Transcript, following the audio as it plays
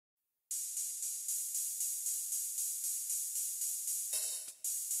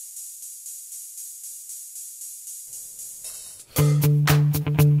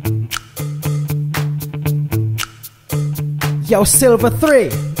Yo, Silver 3,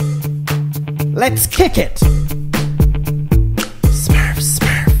 let's kick it. Smurf,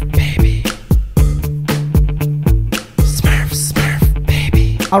 Smurf, baby. Smurf, Smurf,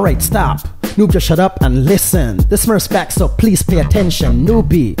 baby. Alright, stop. Noob, just shut up and listen. The Smurf's back, so please pay attention.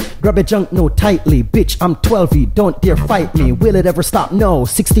 Newbie, grab your junk, no tightly. Bitch, I'm 12, don't dare fight me. Will it ever stop? No.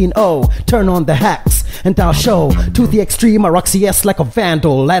 16-0, turn on the hacks and I'll show. To the extreme, I rock CS like a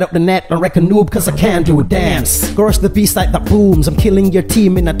vandal. Light up the net and wreck a noob cause I can do dance. Gorge the beast like that booms. I'm killing your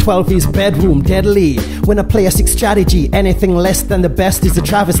team in a 12's bedroom. Deadly, when I play a 6 strategy. Anything less than the best is a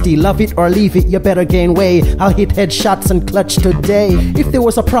travesty. Love it or leave it, you better gain weight. I'll hit headshots and clutch today. If there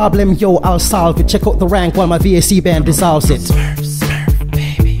was a problem, yo, I'll solve it. Check out the rank while my VAC band dissolves it. Smurf, Smurf.